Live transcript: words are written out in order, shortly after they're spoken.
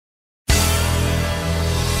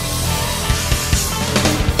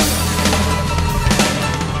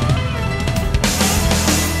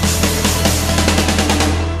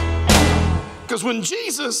Because when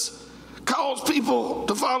Jesus calls people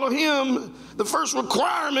to follow him, the first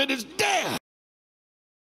requirement is death.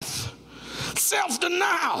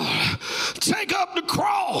 Self-denial. Take up the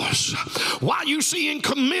cross. Why you see him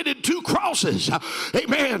committed to crosses?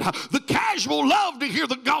 Amen. The casual love to hear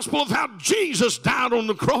the gospel of how Jesus died on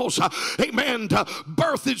the cross. Amen. To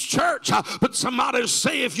birth his church. But somebody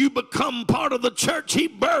say if you become part of the church he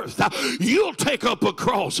birthed, you'll take up a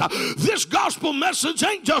cross. This gospel message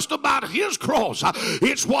ain't just about his cross.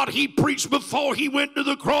 It's what he preached before he went to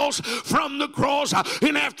the cross, from the cross,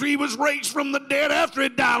 and after he was raised from the dead, after he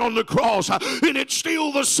died on the cross. And it's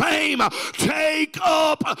still the same. Take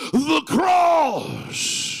up the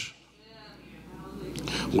cross.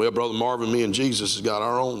 Well, Brother Marvin, me and Jesus has got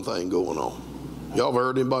our own thing going on. Y'all ever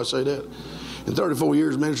heard anybody say that? In 34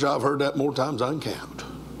 years of ministry, I've heard that more times than I can count.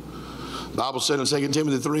 The Bible said in 2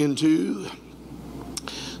 Timothy 3:2,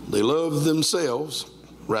 they love themselves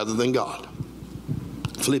rather than God.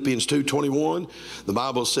 Philippians 2:21, the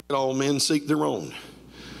Bible said all men seek their own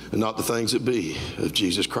and not the things that be of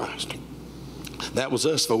Jesus Christ. That was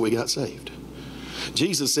us before we got saved.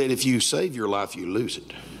 Jesus said if you save your life, you lose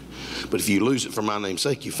it. But if you lose it for my name's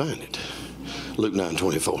sake, you find it. Luke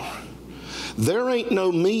 9:24. There ain't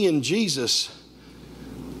no me and Jesus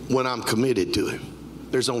when I'm committed to him.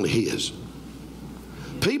 There's only his.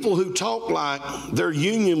 People who talk like their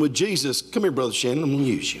union with Jesus, come here, Brother Shannon, I'm going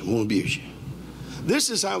to use you. I'm going to abuse you. This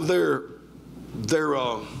is how they're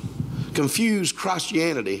confused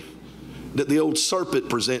Christianity that the old serpent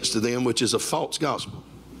presents to them, which is a false gospel.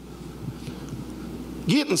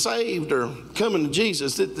 Getting saved or coming to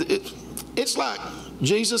Jesus, it's like,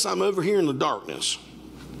 Jesus, I'm over here in the darkness.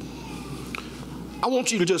 I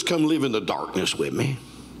want you to just come live in the darkness with me.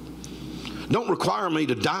 Don't require me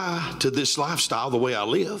to die to this lifestyle the way I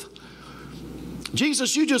live.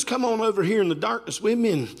 Jesus, you just come on over here in the darkness with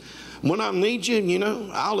me, and when I need you, you know,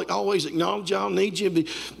 I'll always acknowledge I'll need you.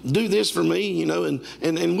 Do this for me, you know,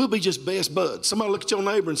 and we'll be just best buds. Somebody look at your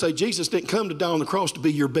neighbor and say, Jesus didn't come to die on the cross to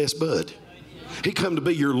be your best bud. He come to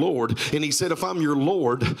be your Lord. And he said, if I'm your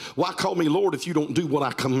Lord, why call me Lord if you don't do what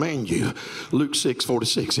I command you? Luke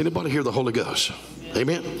 6:46. Anybody hear the Holy Ghost?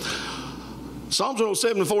 Amen. Psalms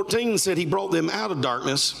 107:14 said he brought them out of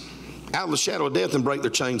darkness, out of the shadow of death, and break their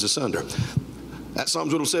chains asunder. That's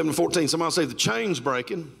Psalms 107:14. Somebody say the chains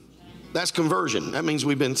breaking. That's conversion. That means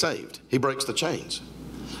we've been saved. He breaks the chains.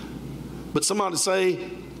 But somebody say,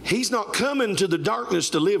 he's not coming to the darkness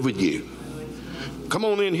to live with you. Come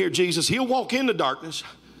on in here, Jesus. He'll walk into darkness.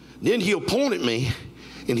 Then he'll point at me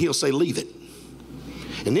and he'll say, leave it.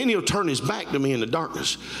 And then he'll turn his back to me in the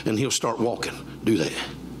darkness and he'll start walking. Do that.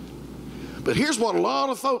 But here's what a lot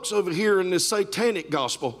of folks over here in this satanic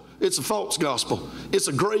gospel, it's a false gospel. It's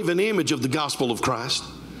a graven image of the gospel of Christ.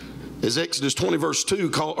 As Exodus 20 verse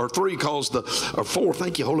 2 or 3 calls or 4,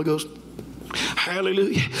 thank you, Holy Ghost.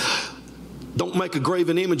 Hallelujah. Don't make a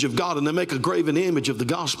graven image of God, and they make a graven image of the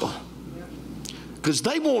gospel. Because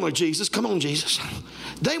they want a Jesus, come on Jesus.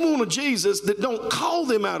 They want a Jesus that don't call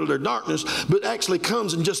them out of their darkness, but actually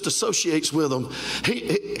comes and just associates with them.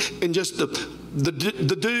 And just the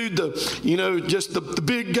dude, you know, just the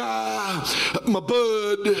big guy, my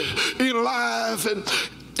bud in life, and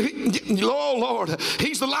oh Lord,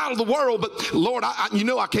 he's the light of the world, but Lord, you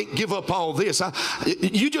know I can't give up all this.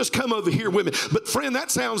 You just come over here with me. But friend, that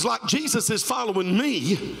sounds like Jesus is following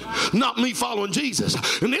me, not me following Jesus.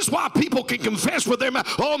 And this is why people can confess with their mouth,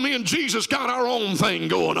 oh, me and Jesus got our own thing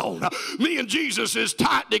going on. Me and Jesus is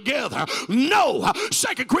tied together. No,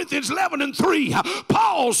 2 Corinthians 11:3,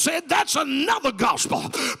 Paul said that's another gospel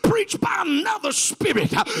preached by another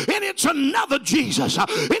spirit, and it's another Jesus, and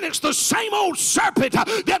it's the same old serpent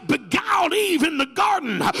that beguiled Eve in the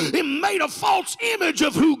garden and made a false image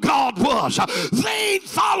of who God was. They ain't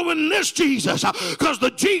following this Jesus, because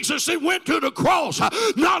the Jesus that went to the cross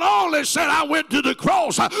not only said I went to the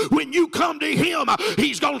cross, when you come to him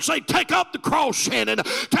he's going to say take up the cross, Shannon,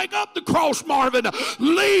 take up the cross, Marvin,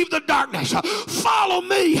 leave the darkness, follow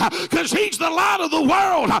me, because he's the light of the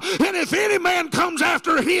world, and if any man comes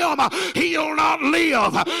after him he'll not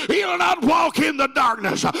live, he'll not walk in the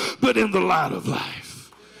darkness but in the light of life.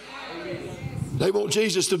 They want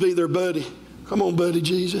Jesus to be their buddy. Come on, buddy,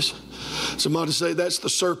 Jesus. Somebody say that's the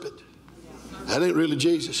serpent. That ain't really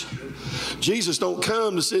Jesus. Jesus don't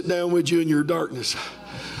come to sit down with you in your darkness.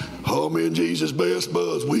 Oh, me and Jesus best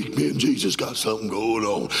buds. Me and Jesus got something going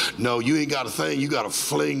on. No, you ain't got a thing. You got a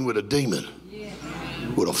fling with a demon,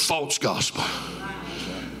 with a false gospel.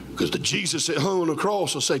 Because the Jesus that hung on the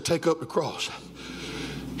cross will say, take up the cross.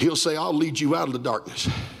 He'll say, I'll lead you out of the darkness,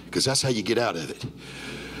 because that's how you get out of it.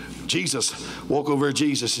 Jesus, walk over to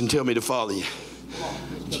Jesus and tell me to follow you.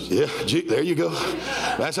 Yeah, there you go.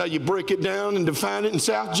 That's how you break it down and define it in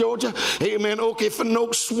South Georgia. Amen. Okay, for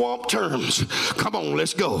no swamp terms. Come on,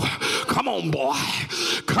 let's go. Come on, boy.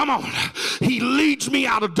 Come on. He leads me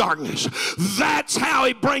out of darkness. That's how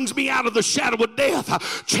he brings me out of the shadow of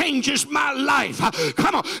death. Changes my life.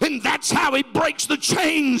 Come on. And that's how he breaks the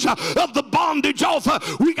chains of the bondage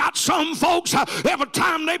off. We got some folks, every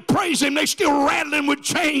time they praise him, they still rattling with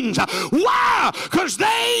chains. Why? Because they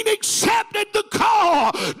ain't accepted the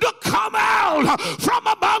call to come out from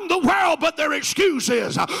among the world, but their excuse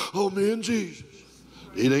is, oh man, Jesus.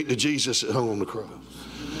 It ain't the Jesus that hung on the cross.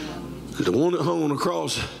 Because the one that hung on the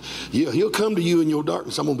cross, yeah, he'll come to you in your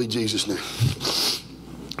darkness. I'm going to be Jesus now.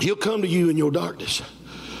 He'll come to you in your darkness.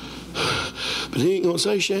 But he ain't going to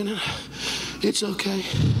say, Shannon, it's okay.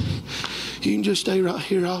 You can just stay right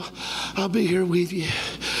here. I'll be here with you.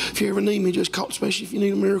 If you ever need me, just call, especially if you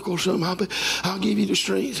need a miracle or something. I'll give you the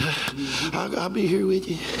strength. I'll be here with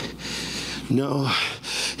you. No,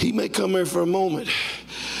 he may come there for a moment,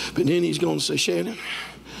 but then he's going to say, Shannon,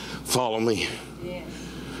 follow me.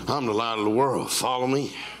 I'm the light of the world. Follow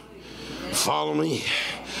me. Follow me.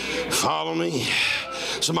 Follow me.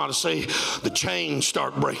 Somebody say, the chains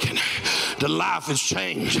start breaking. The life has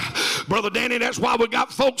changed. Brother Danny, that's why we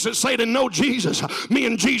got folks that say to know Jesus. Me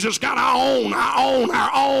and Jesus got our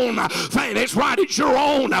own thing. That's right, it's your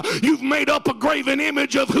own. You've made up a graven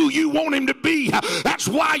image of who you want him to be. That's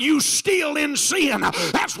why you still in sin.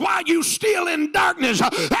 That's why you still in darkness.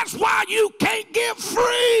 That's why you can't get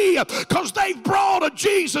free. Because they've brought a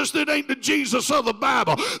Jesus that ain't the Jesus of the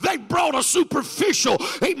Bible. They've brought a superficial,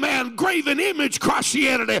 amen, graven image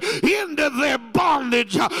Christianity into their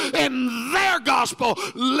bondage, and their gospel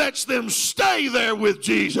lets them stay there with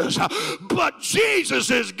Jesus. But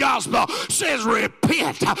Jesus' gospel says,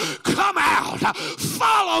 repent, come out,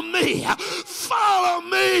 follow me, follow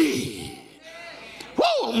me.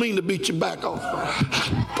 Whoa, I don't mean to beat you back off.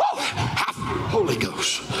 Holy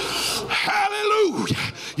Ghost. Hallelujah.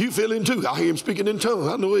 You feel him too. I hear him speaking in tongues.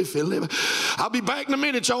 I know he feel him. I'll be back in a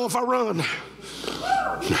minute, y'all, if I run.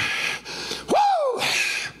 Woo!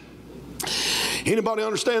 Anybody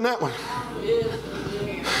understand that one?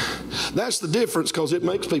 That's the difference, because it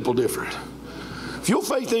makes people different. If your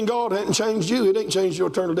faith in God hadn't changed you, it ain't changed your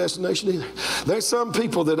eternal destination either. There's some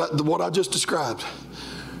people that what I just described.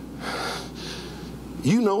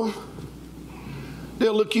 You know them.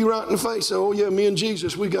 They'll look you right in the face and say, oh yeah, me and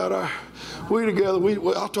Jesus, we together.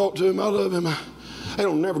 I talk to him, I love him. They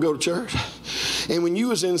don't never go to church. And when you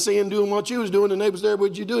was in sin doing what you was doing, and they was there,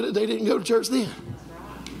 would you do it? They didn't go to church then.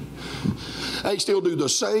 They still do the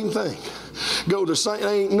same thing.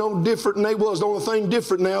 They ain't no different than they was. The only thing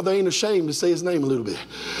different now, they ain't ashamed to say his name a little bit.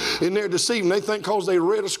 And they're deceiving. They think because they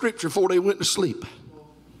read a scripture before they went to sleep,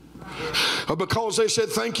 or because they said,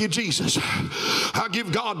 thank you, Jesus, I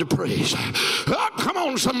give God the praise. Oh, come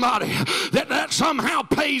on, somebody. That somehow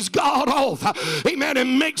pays God off. Amen.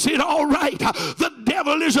 And makes it all right. The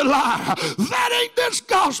devil is a liar. That ain't this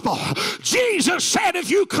gospel. Jesus said, if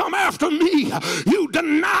you come after me, you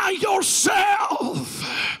deny yourself.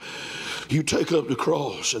 You take up the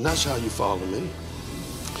cross, and that's how you follow me.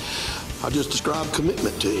 I just described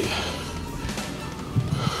commitment to you.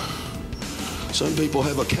 Some people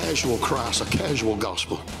have a casual Christ, a casual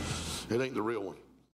gospel. It ain't the real one.